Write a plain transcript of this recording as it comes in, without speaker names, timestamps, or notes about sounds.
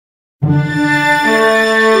But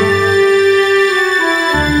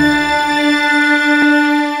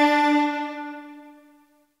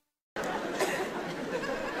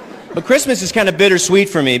Christmas is kind of bittersweet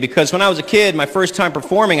for me because when I was a kid, my first time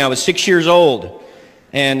performing, I was 6 years old.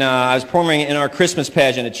 And I was performing in our Christmas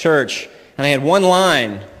pageant at church. And I had one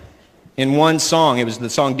line in one song. It was the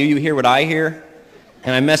song, "Do You Hear What I Hear?"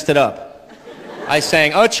 And I messed it up. I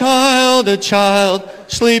sang, a child,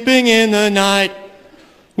 sleeping in the night,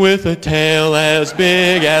 with a tail as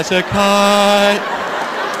big as a kite.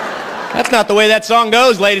 That's not the way that song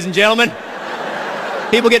goes, ladies and gentlemen.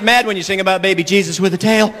 People get mad when you sing about baby Jesus with a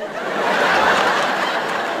tail.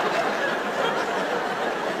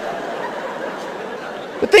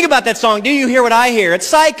 But think about that song, "Do You Hear What I Hear?" It's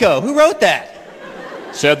Psycho. Who wrote that?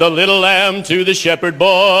 Said the little lamb to the shepherd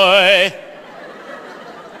boy.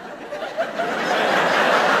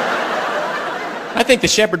 I think the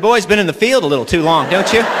shepherd boy's been in the field a little too long,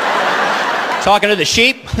 don't you? Talking to the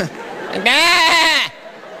sheep. Nah.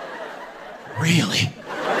 Really?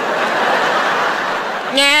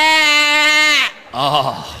 Nah.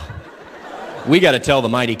 Oh. We got to tell the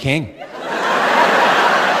mighty king.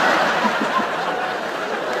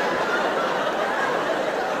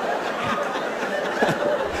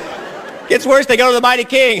 Gets worse, they go to the mighty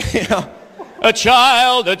king. You know. A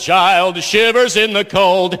child shivers in the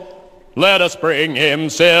cold. Let us bring him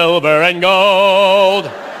silver and gold.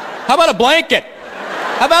 How about a blanket?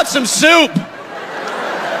 How about some soup?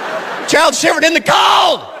 Child shivered in the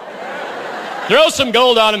cold. Throw some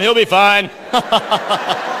gold on him, he'll be fine.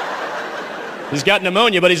 He's got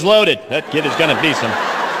pneumonia, but he's loaded. That kid is gonna be some.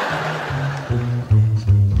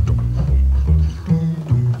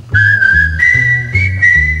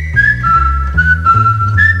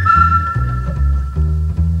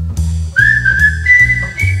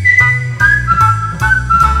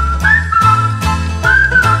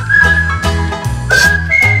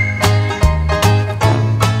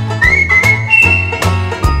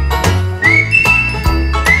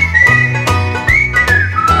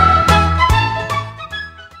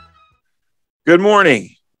 Good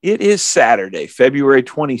morning. It is Saturday, February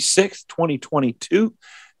 26th, 2022,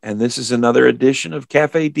 and this is another edition of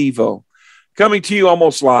CafeDevo, coming to you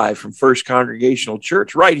almost live from First Congregational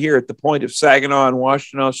Church right here at the point of Saginaw and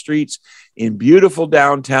Washtenaw Streets in beautiful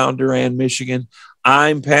downtown Durand, Michigan.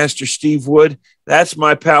 I'm Pastor Steve Wood. That's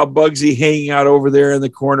my pal Bugsy hanging out over there in the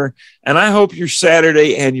corner, and I hope your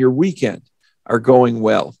Saturday and your weekend are going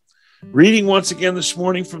well. Reading once again this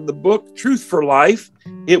morning from the book Truth for Life.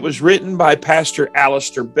 It was written by Pastor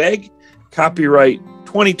Alistair Begg, copyright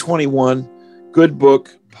 2021, Good Book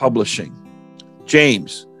Publishing.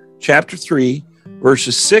 James chapter 3,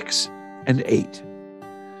 verses 6 and 8.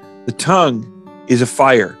 The tongue is a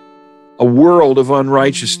fire, a world of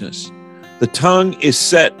unrighteousness. The tongue is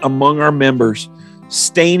set among our members,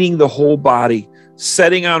 staining the whole body,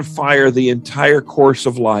 setting on fire the entire course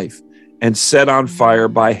of life, and set on fire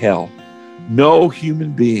by hell. No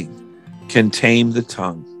human being can tame the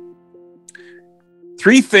tongue.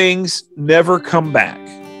 Three things never come back: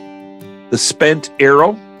 the spent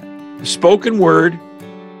arrow, the spoken word,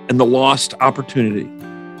 and the lost opportunity.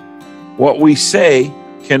 What we say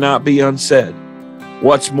cannot be unsaid.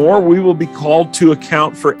 What's more, we will be called to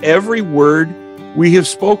account for every word we have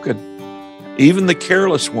spoken, even the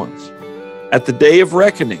careless ones, at the day of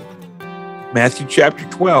reckoning. Matthew chapter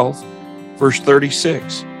 12, verse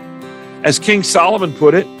 36. As King Solomon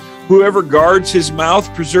put it, whoever guards his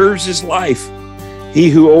mouth preserves his life. He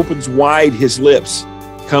who opens wide his lips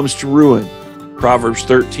comes to ruin. Proverbs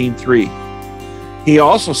 13:3. He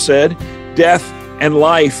also said, death and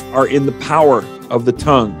life are in the power of the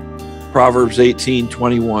tongue. Proverbs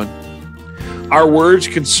 18:21. Our words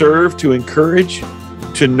can serve to encourage,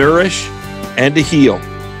 to nourish, and to heal,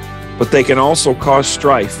 but they can also cause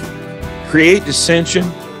strife, create dissension,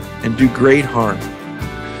 and do great harm.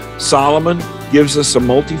 Solomon gives us a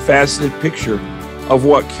multifaceted picture of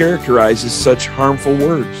what characterizes such harmful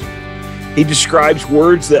words. He describes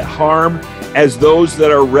words that harm as those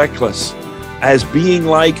that are reckless, as being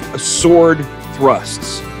like a sword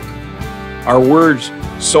thrusts. Our words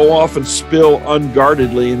so often spill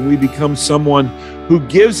unguardedly, and we become someone who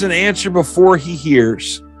gives an answer before he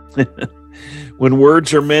hears. When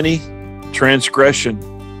words are many, transgression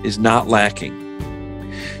is not lacking.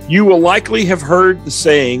 You will likely have heard the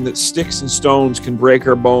saying that sticks and stones can break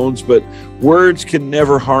our bones, but words can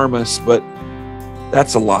never harm us. But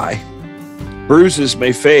that's a lie. Bruises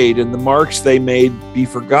may fade and the marks they made be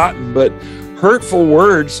forgotten, but hurtful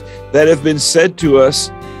words that have been said to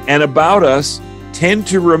us and about us tend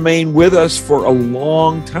to remain with us for a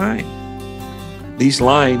long time. These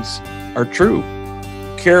lines are true.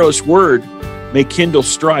 careless word may kindle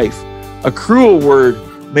strife. A cruel word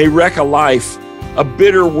may wreck a life. A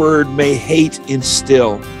bitter word may hate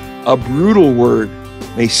instill. A brutal word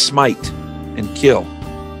may smite and kill.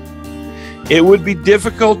 It would be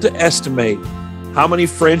difficult to estimate how many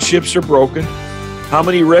friendships are broken, how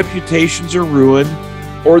many reputations are ruined,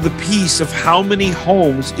 or the peace of how many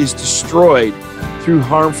homes is destroyed through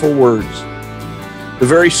harmful words. The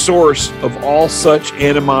very source of all such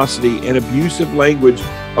animosity and abusive language,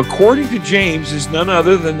 according to James, is none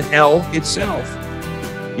other than hell itself.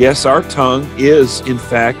 Yes, our tongue is, in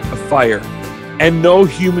fact, a fire, and no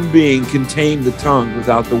human being can tame the tongue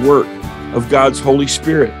without the work of God's Holy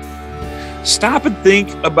Spirit. Stop and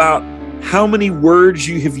think about how many words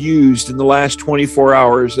you have used in the last 24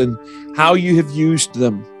 hours and how you have used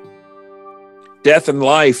them. Death and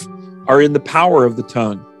life are in the power of the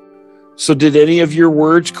tongue. So did any of your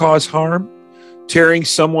words cause harm, tearing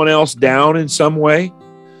someone else down in some way?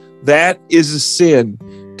 That is a sin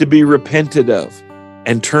to be repented of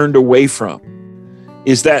and turned away from.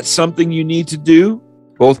 Is that something you need to do,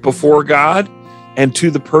 both before God and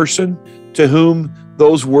to the person to whom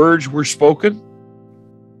those words were spoken?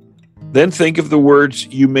 Then think of the words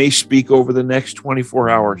you may speak over the next 24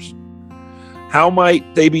 hours. How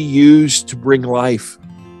might they be used to bring life,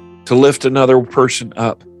 to lift another person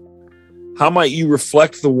up? How might you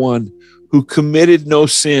reflect the one who committed no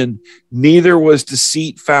sin, neither was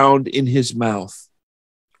deceit found in his mouth?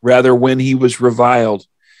 Rather, when he was reviled,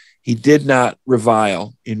 he did not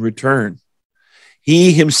revile in return.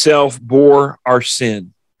 He himself bore our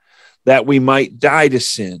sin, that we might die to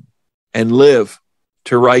sin and live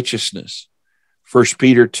to righteousness. 1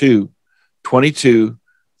 Peter 2:22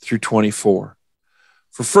 through 24.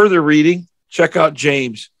 For further reading, check out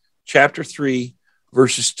James chapter 3,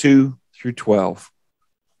 verses 2 through 12.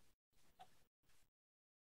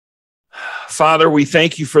 Father, we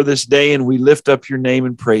thank you for this day, and we lift up your name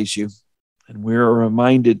and praise you. And we are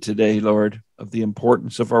reminded today, Lord, of the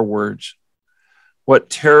importance of our words. What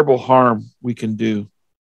terrible harm we can do.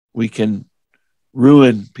 We can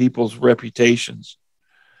ruin people's reputations,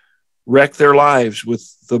 wreck their lives with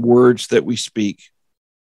the words that we speak.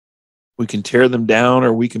 We can tear them down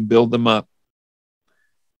or we can build them up.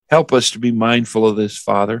 Help us to be mindful of this,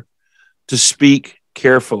 Father, to speak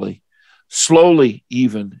carefully, slowly,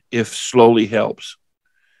 even if slowly helps.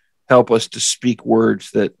 Help us to speak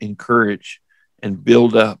words that encourage and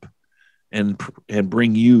build up and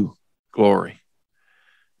bring you glory.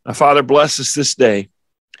 Now, Father, bless us this day.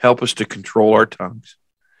 Help us to control our tongues.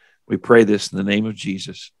 We pray this in the name of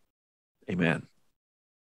Jesus. Amen.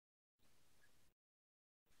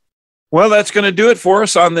 Well, that's going to do it for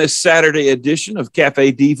us on this Saturday edition of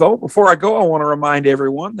CafeDevo. Before I go, I want to remind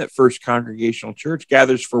everyone that First Congregational Church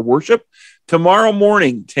gathers for worship tomorrow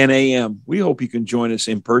morning, 10 a.m. We hope you can join us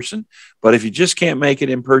in person, but if you just can't make it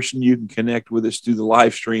in person, you can connect with us through the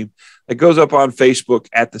live stream that goes up on Facebook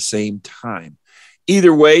at the same time.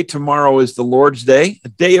 Either way, tomorrow is the Lord's Day, a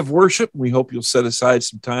day of worship. We hope you'll set aside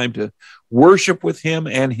some time to worship with him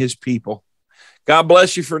and his people. God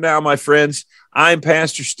bless you for now, my friends. I'm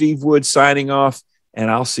Pastor Steve Wood signing off, and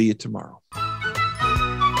I'll see you tomorrow.